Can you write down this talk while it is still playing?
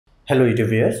Hello YouTube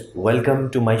viewers, welcome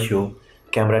to my show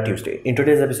Camera Tuesday. In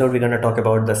today's episode we're going to talk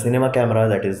about the cinema camera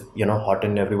that is hot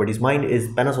in everybody's mind is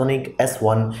Panasonic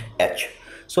S1H.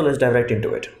 So let's dive right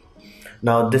into it.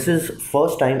 Now this is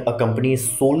first time a company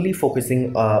is solely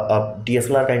focusing a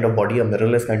DSLR kind of body, a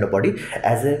mirrorless kind of body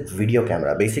as a video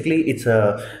camera. Basically it's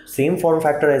a same form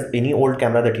factor as any old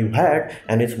camera that you had,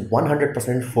 and it's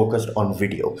 100% focused on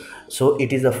video. So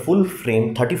it is a full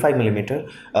frame 35mm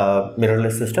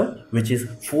mirrorless system, which is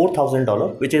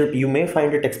 $4,000, which is, you may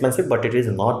find it expensive, but it is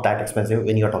not that expensive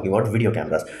when you are talking about video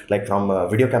cameras. Like from a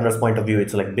video cameras point of view,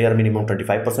 it's like bare minimum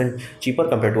 25% cheaper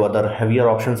compared to other heavier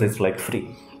options. It's like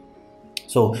free.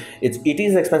 So it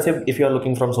is expensive if you are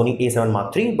looking from Sony A7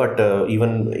 Mark III, but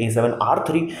even A7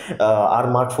 R3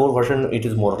 R Mark IV version, it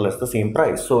is more or less the same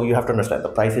price. So you have to understand the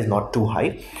price is not too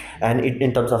high. And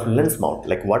in terms of lens mount,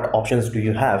 like what options do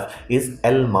you have is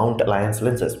L mount alliance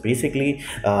lenses. Basically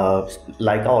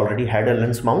Leica already had a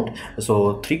lens mount,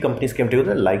 so three companies came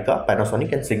together, Leica,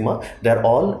 Panasonic and Sigma. They're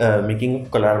all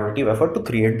making collaborative effort to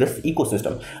create this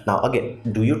ecosystem. Now again,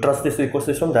 do you trust this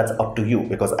ecosystem? That's up to you,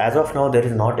 because as of now there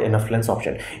is not enough lens option.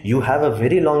 You have a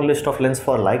very long list of lens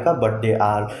for Leica, but they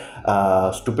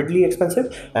are stupidly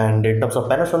expensive. And in terms of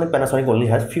Panasonic only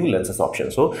has few lenses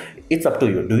options. So it's up to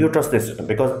you. Do you trust this system?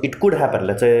 Because it could happen.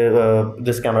 Let's say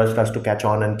this camera starts to catch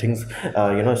on and things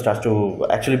starts to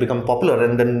actually become popular,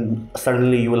 and then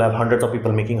suddenly you will have hundreds of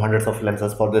people making hundreds of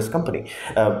lenses for this company,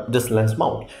 this lens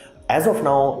mount. As of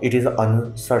now it is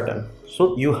uncertain,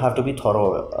 so you have to be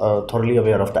thoroughly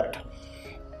aware of that.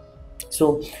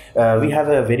 So we have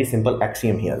a very simple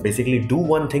axiom here. Basically, do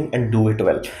one thing and do it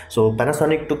well. So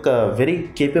Panasonic took a very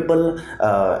capable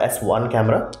S1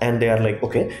 camera, and they are like,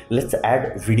 okay, let's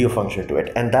add video function to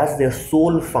it, and that's their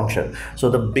sole function. So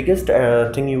the biggest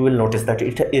thing you will notice that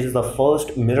it is the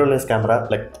first mirrorless camera,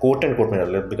 like quote unquote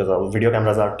mirrorless, because our video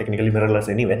cameras are technically mirrorless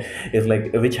anyway, is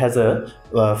like which has a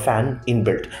fan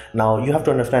inbuilt. Now you have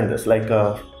to understand this, like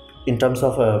in terms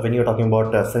of when you're talking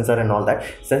about sensor and all that,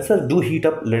 sensors do heat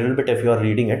up a little bit if you are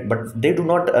reading it, but they do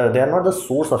not they are not the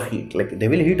source of heat. Like they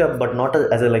will heat up, but not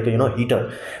as a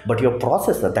heater. But your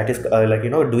processor, that is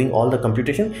doing all the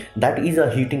computation, that is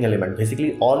a heating element.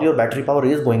 Basically all your battery power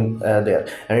is going there,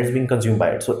 and it's being consumed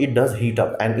by it. So it does heat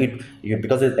up, and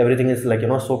because everything is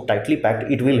so tightly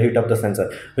packed, it will heat up the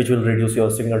sensor, which will reduce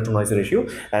your signal to noise ratio.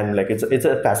 And like it's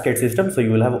a cascade system, so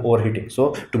you will have overheating.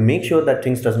 So to make sure that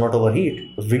things does not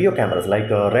overheat, video cameras like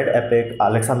Red Epic,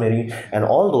 Alexa Mary and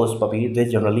all those puppies, they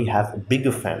generally have big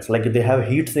fans. Like they have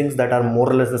heat sinks that are more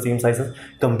or less the same size as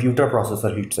computer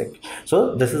processor heat sink.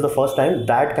 So this is the first time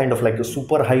that kind of like a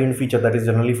super high-end feature that is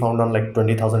generally found on like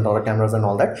 $20,000 cameras and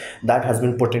all that has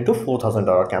been put into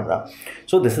 $4,000 camera.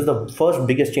 So this is the first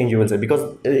biggest change you will say,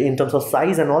 because in terms of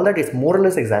size and all that, it's more or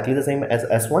less exactly the same as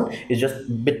S1. It's just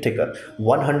a bit thicker,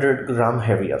 100 gram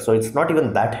heavier. So it's not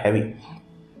even that heavy.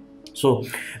 So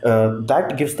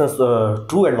that gives us a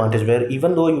true advantage, where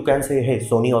even though you can say, hey,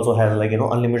 Sony also has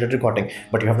unlimited recording,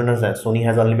 but you have to understand Sony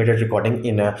has unlimited recording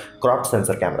in a cropped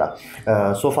sensor camera.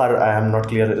 So far I am not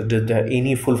clear that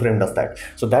any full frame does that.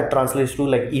 So that translates to,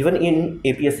 like, even in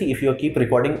APS-C, if you keep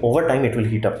recording over time, it will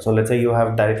heat up. So let's say you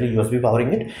have directly USB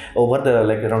powering it, over the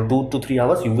around 2 to 3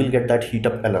 hours you will get that heat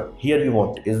up alert. Here you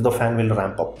won't, is the fan will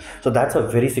ramp up. So that's a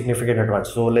very significant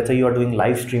advantage. So let's say you are doing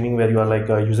live streaming where you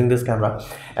are using this camera,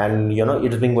 and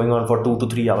it has been going on for 2 to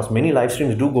 3 hours. Many live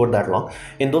streams do go that long.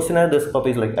 In those scenarios, this puppy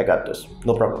is like, I got this,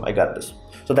 no problem, I got this.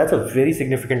 So that's a very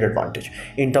significant advantage.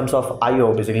 In terms of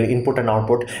IO, basically input and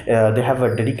output, they have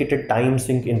a dedicated time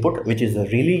sync input, which is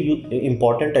really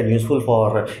important and useful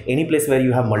for any place where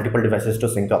you have multiple devices to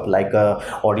sync up, like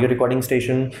audio recording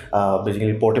station,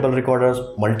 basically portable recorders,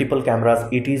 multiple cameras.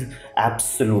 It is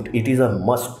absolute, it is a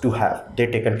must to have.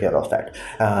 They've taken care of that.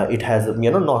 It has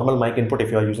normal mic input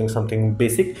if you are using something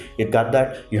basic, it got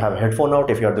that. You have headphone out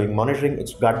if you are doing monitoring,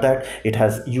 it's got that. It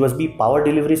has USB power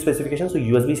delivery specification, so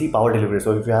USB-C power delivery.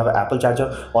 So if you have an Apple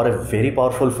charger or a very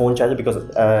powerful phone charger,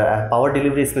 because power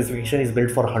delivery specification is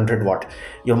built for 100 watt,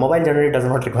 your mobile generator does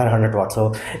not require 100 watt.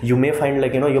 So you may find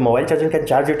your mobile charger can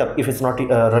charge it up if it's not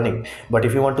running, but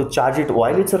if you want to charge it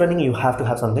while it's running, you have to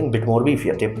have something bit more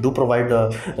beefier. They do provide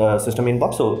the system in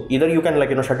box, so either you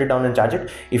can shut it down and charge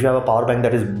it. If you have a power bank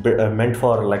that is meant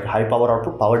for high power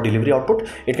output, power delivery output,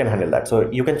 it can handle that.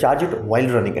 So you can charge it while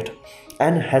running it,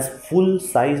 and has full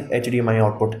size HDMI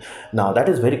output. Now that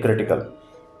is very critical.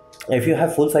 If you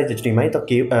have full size HDMI,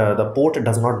 the port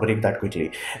does not break that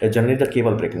quickly. Generally the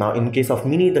cable break. Now in case of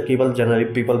mini, the cable generally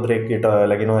people break it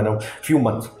in a few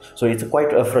months, so it's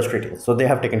quite frustrating. So they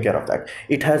have taken care of that.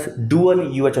 It has dual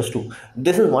UHS2.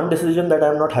 This is one decision that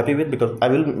I'm not happy with, because I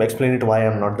will explain it why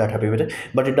I'm not that happy with it.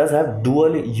 But it does have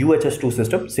dual UHS2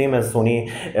 system, same as Sony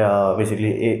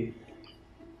basically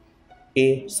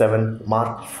A7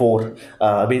 Mark IV,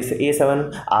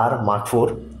 A7R Mark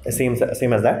IV, same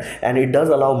as that. And it does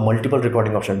allow multiple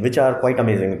recording options, which are quite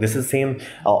amazing. This is same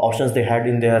options they had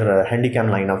in their Handycam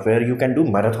lineup, where you can do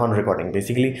marathon recording.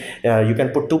 Basically you can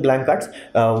put two blank cards.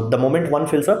 The moment one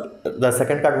fills up, the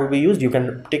second card will be used. You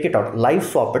can take it out, live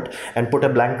swap it, and put a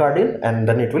blank card in, and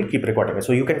then it will keep recording it.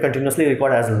 So you can continuously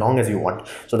record as long as you want.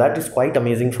 So that is quite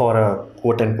amazing for a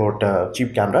quote-unquote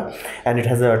cheap camera. And it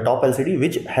has a top LCD,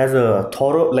 which has a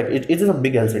thorough, like it is a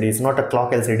big LCD. It's not a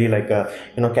clock LCD like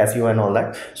Casio and all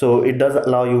that. So it does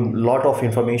allow you lot of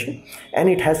information. And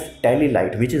it has tally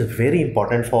light, which is very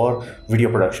important for video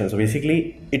production. So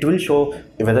basically it will show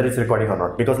whether it's recording or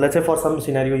not. Because let's say for some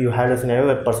scenario, you had a scenario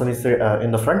where a person is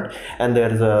in the front, and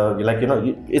there is a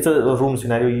it's a room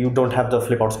scenario, you don't have the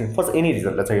flip out screen for any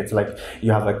reason. Let's say it's like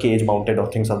you have a cage mounted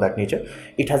or things of that nature.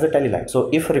 It has a tally light. So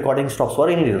if recording stops for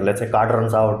any reason, let's say card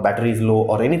runs out, battery is low,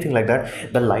 or anything like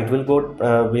that, the light will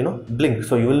go blink.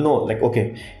 So you will know, like,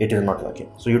 okay, it is not working.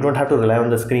 So you don't have to rely on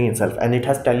the screen itself. And it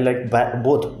has tally light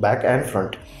both back and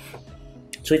front.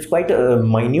 So it's quite a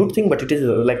minute thing, but it is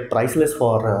like priceless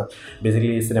for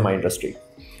basically cinema industry.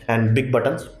 And big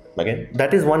buttons. Again,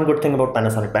 that is one good thing about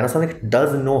Panasonic. Panasonic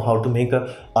does know how to make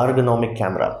a ergonomic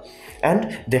camera.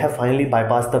 And they have finally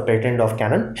bypassed the patent of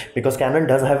Canon, because Canon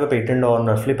does have a patent on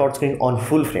a flip out screen on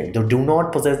full frame. They do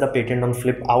not possess the patent on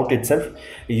flip out itself.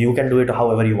 You can do it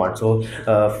however you want. So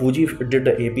Fuji did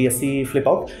the APS-C flip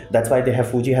out. That's why they have,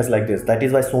 Fuji has like this. That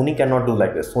is why Sony cannot do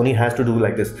like this. Sony has to do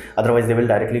like this. Otherwise they will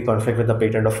directly conflict with the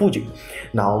patent of Fuji.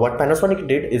 Now what Panasonic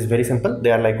did is very simple.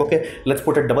 They are like, okay, let's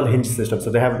put a double hinge system. So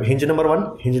they have hinge number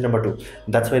 1, hinge number 2.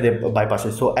 That's why they bypass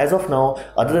it. So as of now,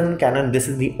 other than Canon, this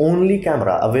is the only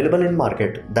camera available in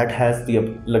market that has the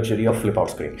luxury of flip out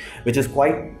screen, which is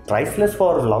quite priceless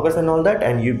for vloggers and all that,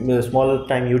 and small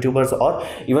time YouTubers or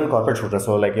even corporate shooters.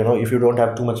 So like, if you don't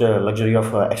have too much luxury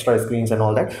of extra screens and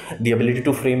all that, the ability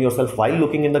to frame yourself while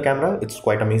looking in the camera, it's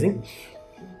quite amazing.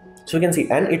 So you can see,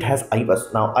 and it has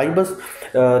IBUS. Now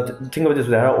IBUS, think of this,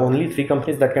 there are only 3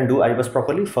 companies that can do IBUS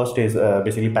properly. First is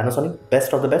basically Panasonic,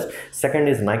 best of the best. Second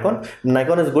is Nikon.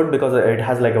 Nikon is good because it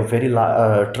has like a very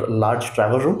large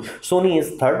travel room. Sony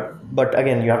is third, but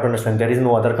again, you have to understand there is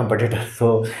no other competitor.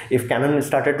 So if Canon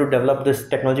started to develop this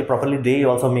technology properly, they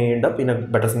also may end up in a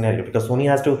better scenario, because Sony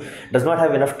does not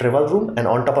have enough travel room, and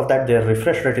on top of that their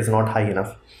refresh rate is not high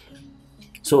enough.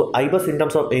 So IBUS, in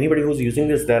terms of anybody who's using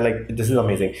this, they're like, this is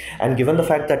amazing. And given the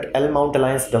fact that L mount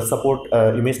Alliance does support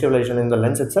image stabilization in the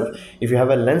lens itself, if you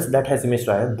have a lens that has image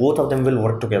stabilization, both of them will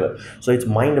work together. So it's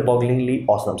mind-bogglingly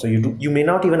awesome. So you may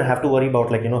not even have to worry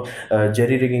about like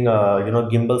jerry rigging a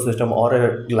gimbal system or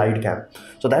a glide cam.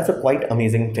 So that's a quite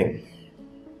amazing thing.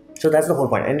 So that's the whole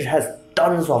point, and it has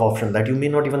tons of options that you may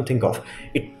not even think of.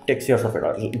 It takes years of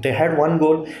it. They had one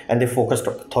goal and they focused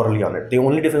thoroughly on it. The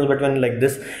only difference between like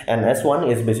this and S1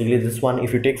 is basically this one,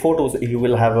 if you take photos, you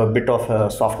will have a bit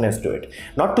of softness to it.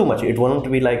 Not too much. It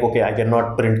won't be like, okay, I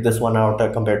cannot print this one out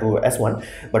compared to S1,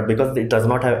 but because it does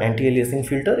not have anti-aliasing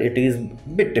filter, it is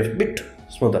bit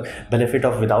smoother. Benefit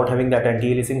of without having that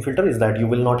anti-aliasing filter is that you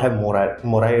will not have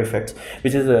moire effects,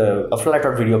 which is a flat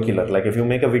out video killer. Like if you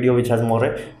make a video which has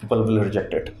moire, people will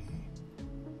reject it.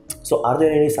 So are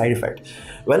there any side effects?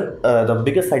 Well, the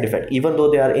biggest side effect, even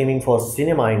though they are aiming for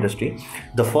cinema industry,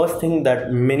 the first thing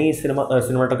that many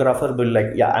cinematographer will like,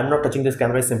 yeah, I'm not touching this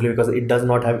camera simply because it does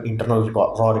not have internal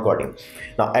raw recording.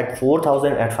 Now at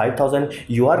 4,000, at 5,000,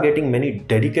 you are getting many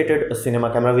dedicated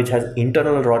cinema camera which has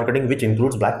internal raw recording, which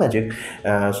includes Blackmagic.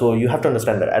 So you have to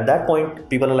understand that. At that point,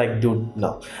 people are like, dude,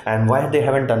 no. And why they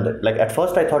haven't done that? Like at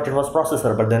first I thought it was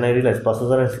processor, but then I realized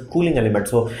processor has cooling element,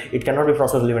 so it cannot be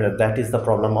processor limited. That is the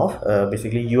problem of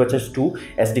basically UHS2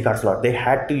 SD card slot. They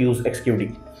had to use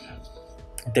XQD.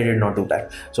 They did not do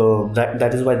that. So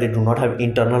that is why they do not have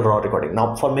internal raw recording.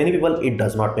 Now for many people it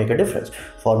does not make a difference.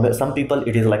 For some people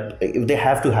it is like they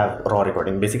have to have raw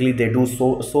recording. Basically they do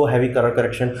so heavy color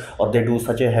correction, or they do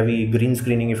such a heavy green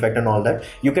screening effect and all that.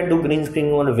 You can do green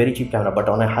screening on a very cheap camera, but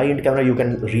on a high-end camera you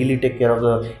can really take care of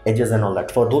the edges and all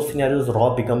that. For those scenarios,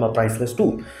 raw become a priceless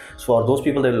tool. So for those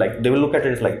people, they will look at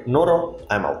it as like, no raw,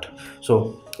 I'm out.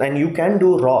 So and you can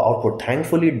do raw output.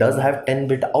 Thankfully it does have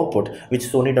 10-bit output, which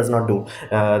Sony does not do.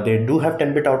 They do have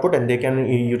 10-bit output, and they can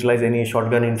utilize any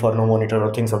shotgun, inferno monitor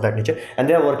or things of that nature, and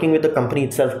they are working with the company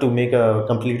itself to make a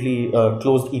completely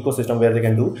closed ecosystem where they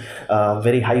can do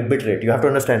very high bit rate. You have to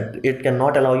understand, it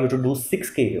cannot allow you to do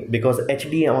 6K because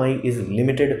HDMI is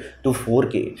limited to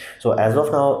 4K. So as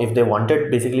of now, if they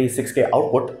wanted basically 6K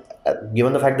output,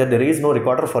 given the fact that there is no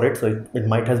recorder for it, so it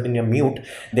might have been a mute,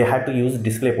 they had to use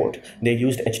DisplayPort. They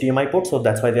used HDMI port, so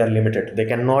that's why they are limited. They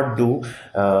cannot do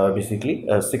basically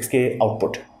 6K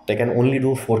output. They can only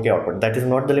do 4K output. That is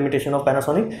not the limitation of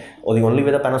Panasonic, or the only way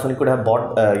that Panasonic could have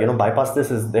bought bypassed this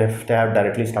is if they have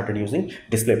directly started using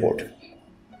DisplayPort.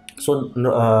 So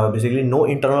basically no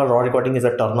internal raw recording is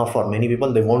a turn off for many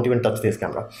people. They won't even touch this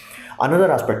camera.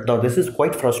 Another aspect, now this is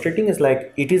quite frustrating, is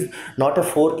like it is not a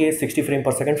 4K 60 frame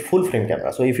per second full frame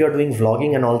camera. So if you are doing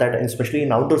vlogging and all that, and especially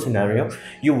in outdoor scenario,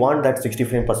 you want that 60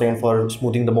 frame per second for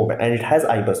smoothing the movement. And it has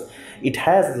IBIS, it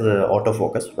has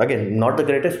autofocus, again not the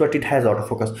greatest, but it has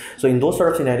autofocus. So in those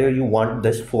sort of scenario, you want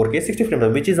this 4K 60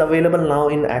 frame, which is available now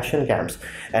in action cams.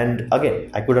 And again,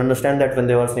 I could understand that when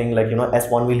they were saying like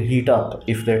S1 will heat up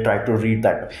if they try to read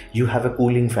that. You have a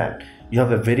cooling fan, you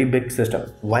have a very big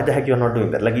system. Why the heck you're not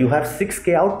doing that? Like, you have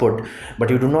 6K output, but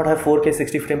you do not have 4K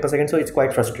 60 frame per second. So it's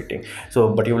quite frustrating. So,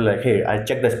 but you will like, hey, I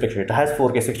checked this picture, it has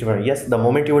 4K 60 frame. Yes, the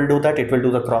moment you will do that, it will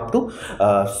do the crop to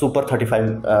super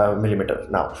 35 millimeter.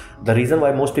 Now, the reason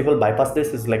why most people bypass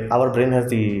this is like our brain has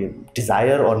the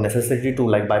desire or necessity to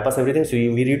like bypass everything. So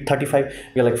we read 35,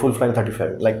 we are like full frame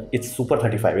 35. Like, it's super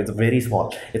 35. It's very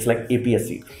small. It's like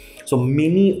APS-C. So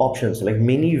many options, like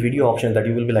many video options that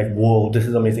you will be like, whoa, this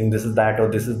is amazing, this is that, or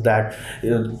this is that.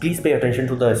 Please pay attention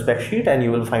to the spec sheet and you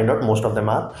will find out most of them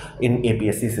are in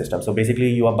APS-C system. So basically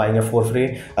you are buying a full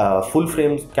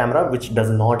frame camera which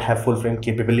does not have full frame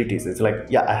capabilities. It's like,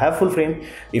 yeah, I have full frame.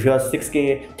 If you are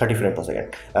 6K 30 frames per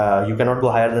second, you cannot go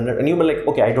higher than that. And you will like,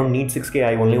 okay, I don't need 6K,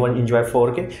 I only want to enjoy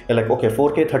 4K. You're like, okay,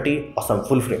 4K 30, awesome,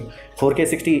 full frame. 4K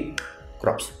 60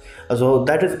 crops. So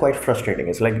that is quite frustrating.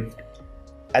 It's like,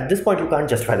 at this point you can't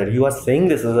justify that. You are saying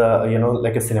this is a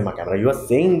like a cinema camera, you are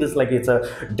saying this like it's a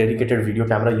dedicated video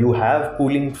camera, you have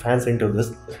cooling fans into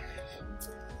this.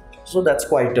 So that's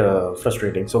quite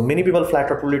frustrating. So many people flat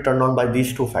out will be turned on by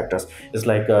these two factors. It's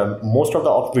like most of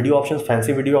the video options,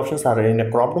 fancy video options, are in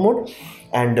a cropped mode,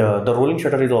 and the rolling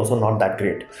shutter is also not that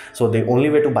great. So the only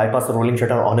way to bypass the rolling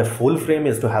shutter on a full frame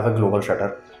is to have a global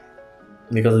shutter,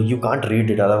 because you can't read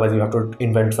it. Otherwise you have to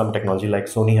invent some technology like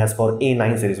Sony has for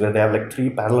A9 series, where they have like 3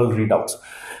 parallel readouts.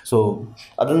 So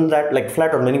other than that, like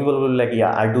flat out, many people will be like,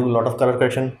 yeah, I do a lot of color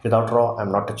correction without raw,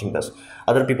 I'm not touching this.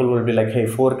 Other people will be like, hey,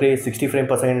 4K 60 frame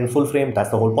per second in full frame,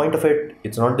 that's the whole point of it,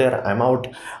 it's not there, I'm out.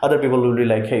 Other people will be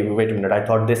like, hey, wait a minute, I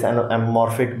thought this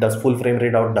anamorphic does full frame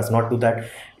readout, does not do that.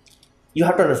 You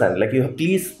have to understand, like, you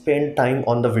please spend time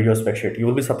on the video spec sheet. You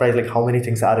will be surprised like how many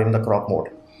things are in the crop mode.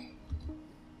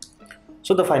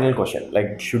 So the final question,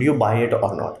 like, should you buy it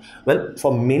or not? Well,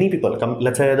 for many people,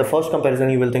 let's say the first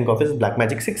comparison you will think of is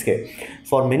Blackmagic 6K.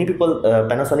 For many people,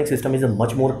 Panasonic system is a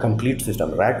much more complete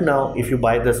system. Right now, if you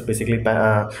buy this basically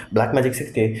Blackmagic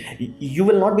 6K, you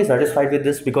will not be satisfied with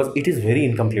this because it is very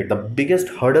incomplete. The biggest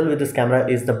hurdle with this camera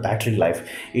is the battery life.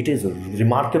 It is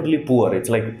remarkably poor. It's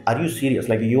like, are you serious?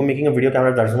 Like, you're making a video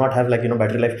camera that does not have like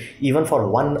battery life even for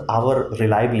 1 hour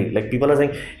reliably. Like, people are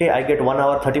saying, hey, I get 1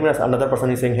 hour 30 minutes. Another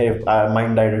person is saying, hey,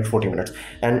 mine died at 40 minutes.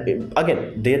 And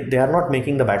again, they are not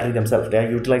making the battery themselves, they are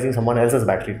utilizing someone else's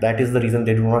battery. That is the reason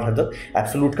they do not have the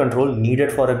absolute control needed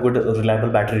for a good reliable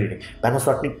battery reading.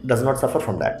 Panasonic does not suffer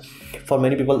from that. For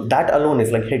many people, that alone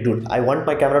is like, hey dude, I want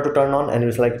my camera to turn on, and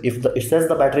it's like, if it says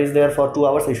the battery is there for 2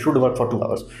 hours, it should work for 2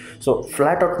 hours. So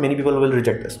flat out, many people will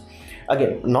reject this.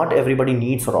 Again, not everybody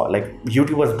needs raw. Like,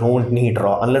 YouTubers don't need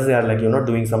raw unless they are like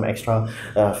doing some extra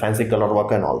fancy color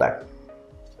work and all that.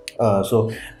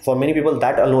 So for many people,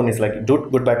 that alone is like,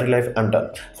 dude, good battery life, I'm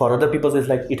done. For other people, it's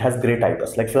like, it has great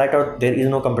IBIS. Like, flat out, there is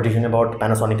no competition about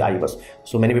Panasonic IBIS.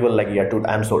 So many people like, yeah dude,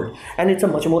 I'm sold. And it's a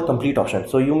much more complete option.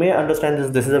 So you may understand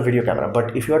this is a video camera,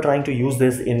 but if you are trying to use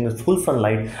this in full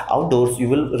sunlight outdoors, you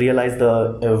will realize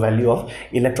the value of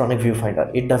electronic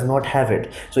viewfinder. It does not have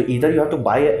it. So either you have to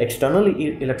buy an external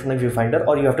electronic viewfinder,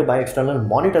 or you have to buy external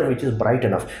monitor which is bright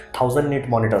enough, 1000 nit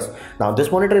monitors. Now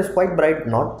this monitor is quite bright,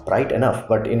 not bright enough,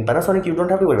 but in Panasonic, you don't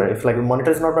have to worry about it. If like the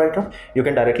monitor is not bright enough, you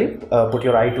can directly put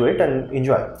your eye to it and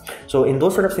enjoy. So in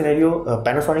those sort of scenario,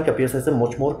 Panasonic appears as a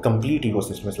much more complete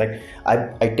ecosystem. It's like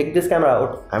I take this camera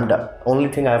out, I'm done.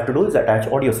 Only thing I have to do is attach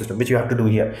audio system, which you have to do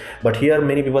here. But here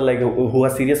many people like who are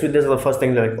serious with this, the first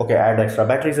thing they're like, okay, add extra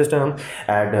battery system,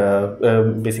 add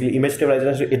basically image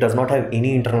stabilization. It does not have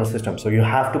any internal system, so you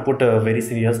have to put a very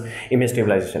serious image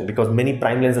stabilization, because many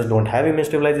prime lenses don't have image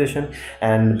stabilization,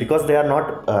 and because they are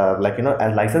not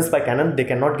licensed by Canon, they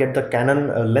cannot get the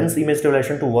Canon lens image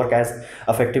stabilization to work as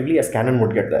effectively as Canon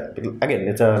would get that. Again,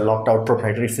 it's a locked out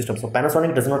proprietary system, so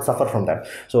Panasonic does not suffer from that.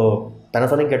 So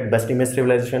Panasonic get best image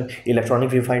stabilization, electronic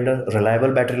viewfinder,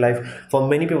 reliable battery life. For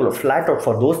many people, flat out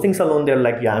for those things alone, they're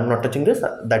like, yeah, I'm not touching this,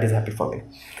 that is happy for me.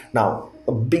 Now,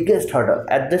 the biggest hurdle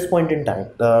at this point in time,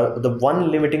 the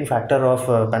one limiting factor of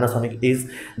Panasonic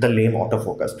is the lame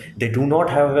autofocus. They do not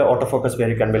have an autofocus where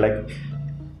you can be like,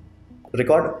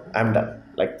 record, I'm done.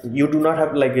 Like, you do not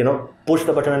have push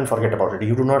the button and forget about it.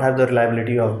 You do not have the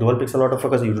reliability of dual pixel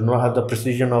autofocus. You do not have the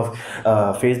precision of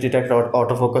phase detect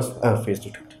autofocus, face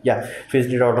detect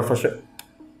autofocus.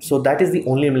 So that is the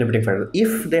only limiting factor.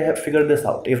 If they have figured this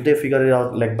out, if they figure it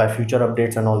out like by future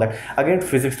updates and all that, again,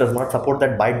 physics does not support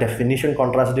that. By definition,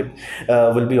 contrast dip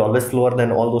will be always slower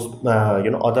than all those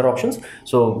other options.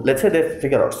 So let's say they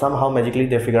figure out, somehow magically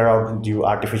they figure out due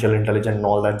artificial intelligence and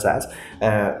all that jazz.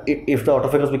 If the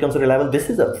autofocus becomes reliable,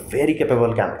 this is a very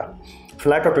capable camera.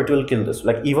 Flat out, it will kill this.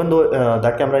 Like, even though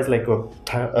that camera is like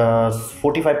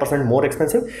 45% more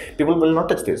expensive, people will not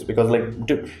touch this, because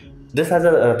this has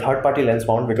a third-party lens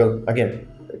mount, because again,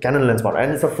 Canon lens mount,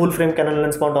 and it's a full-frame Canon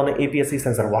lens mount on an APS-C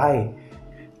sensor. Why?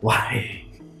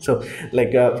 So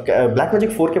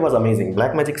Blackmagic 4K was amazing.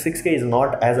 Blackmagic 6K is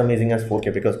not as amazing as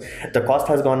 4K, because the cost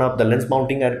has gone up, the lens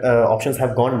mounting options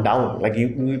have gone down. Like,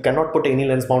 you cannot put any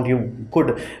lens mount you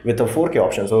could with a 4K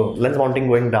option, so lens mounting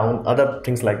going down, other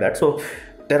things like that. So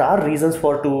there are reasons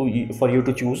for you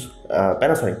to choose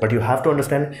Panasonic, but you have to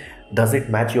understand, does it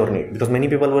match your need? Because many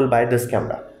people will buy this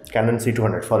camera, Canon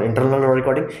C200, for internal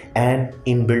recording and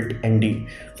inbuilt ND.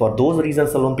 For those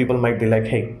reasons alone, people might be like,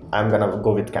 hey, I'm gonna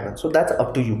go with Canon. So that's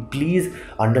up to you. Please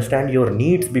understand your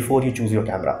needs before you choose your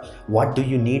camera. What do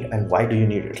you need and why do you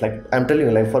need it? Like, I'm telling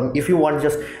you, like, if you want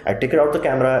just, I take it out the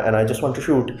camera and I just want to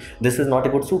shoot, this is not a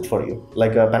good suit for you.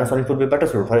 Like, Panasonic would be better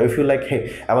suit for you. If you like,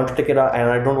 hey, I want to take it out and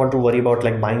I don't want to worry about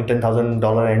like buying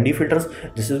 $10,000 ND filters,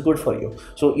 this is good for you.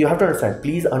 So you have to understand,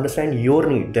 please understand your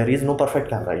need. There is no perfect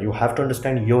camera. You have to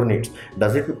understand your needs.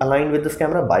 Does it align with this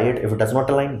camera? Buy it. If it does not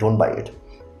align, don't buy it.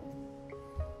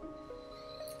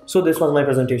 So this was my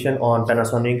presentation on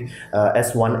Panasonic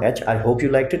S1H. I hope you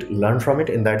liked it, learn from it.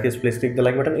 In that case, please click the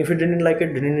like button. If you didn't like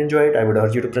it, didn't enjoy it, I would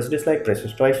urge you to press dislike, press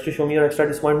it twice to show me your extra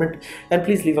disappointment, and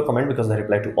please leave a comment because I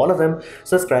reply to all of them.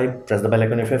 Subscribe, press the bell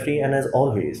icon if you're free, and as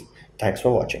always, thanks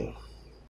for watching.